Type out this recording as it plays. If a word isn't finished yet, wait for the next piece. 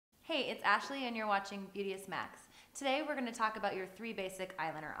it's Ashley and you're watching BEAUTEOUSMAX. Today we're going to talk about your 3 basic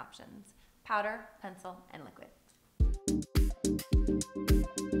eyeliner options: powder, pencil, and liquid.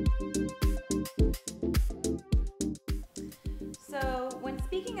 So when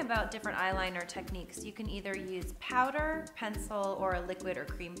speaking about different eyeliner techniques, you can either use powder, pencil, or a liquid or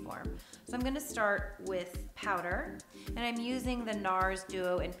cream form. So I'm going to start with powder, and I'm using the Nars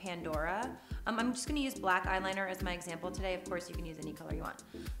Duo in Pandora. I'm just going to use black eyeliner as my example today. Of course, you can use any color you want.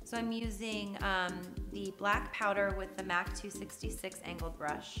 So I'm using the black powder with the MAC 266 angled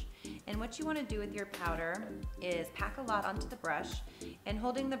brush. And what you want to do with your powder is pack a lot onto the brush, and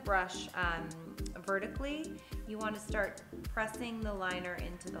holding the brush vertically, you want to start pressing the liner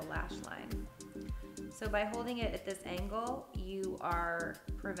into the lash line. So by holding it at this angle, you are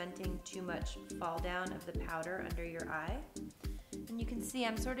preventing too much fall down of the powder under your eye. And you can see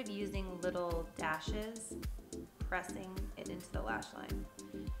I'm sort of using little dashes, pressing it into the lash line.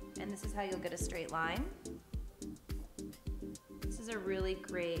 And this is how you'll get a straight line. This is a really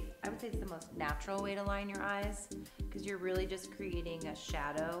great, I would say it's the most natural way to line your eyes, because you're really just creating a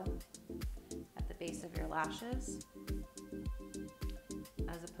shadow at the base of your lashes,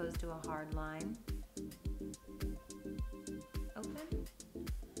 as opposed to a hard line. Open.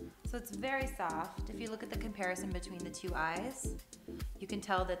 So it's very soft. If you look at the comparison between the two eyes, you can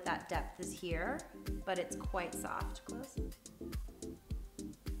tell that that depth is here, but it's quite soft. Close.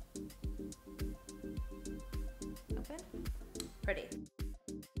 Open. Pretty.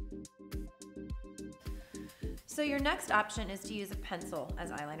 So your next option is to use a pencil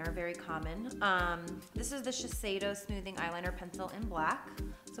as eyeliner, very common. This is the Shiseido Smoothing Eyeliner Pencil in black.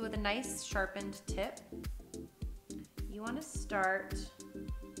 So with a nice sharpened tip, you want to start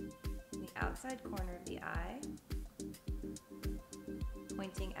in the outside corner of the eye,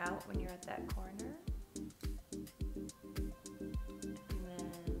 pointing out when you're at that corner, and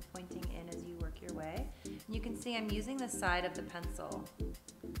then pointing in as you work your way. And you can see I'm using the side of the pencil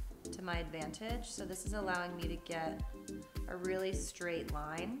to my advantage, so this is allowing me to get a really straight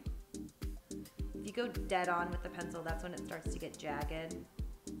line. If you go dead on with the pencil, that's when it starts to get jagged.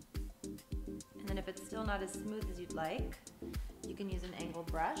 And then if it's still not as smooth as you'd like, you can use an angled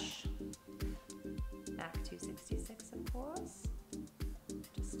brush, MAC 266 of course,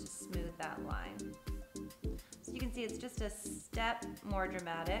 just to smooth that line. So you can see it's just a step more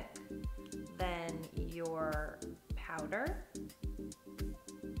dramatic than your powder.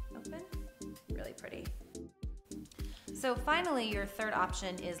 Open. Really pretty. So finally, your third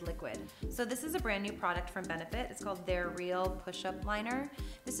option is liquid. So this is a brand new product from Benefit. It's called Their Real Push-Up Liner.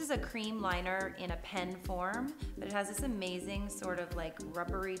 This is a cream liner in a pen form, but it has this amazing sort of like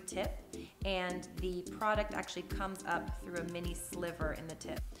rubbery tip, and the product actually comes up through a mini sliver in the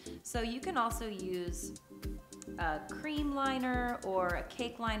tip. So you can also use a cream liner or a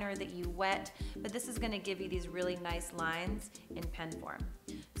cake liner that you wet, but this is going to give you these really nice lines in pen form.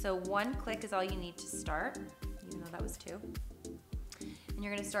 So one click is all you need to start, even though that was 2. And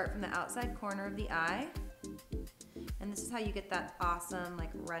you're going to start from the outside corner of the eye, and this is how you get that awesome like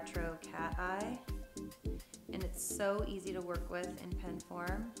retro cat eye, and it's so easy to work with in pen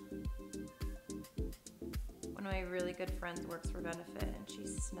form. One of my really good friends works for Benefit, and she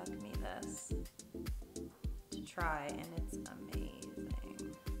snuck me this to try, and it's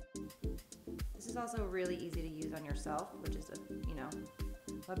amazing. This is also really easy to use on yourself, which is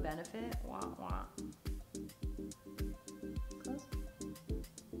a benefit. Wah, wah. Close.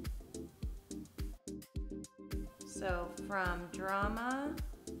 So from drama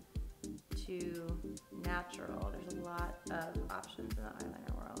to natural, there's a lot of options in the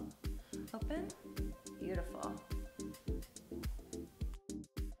eyeliner world. Open. Beautiful.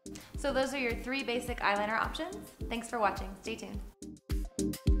 So those are your 3 basic eyeliner options. Thanks for watching. Stay tuned.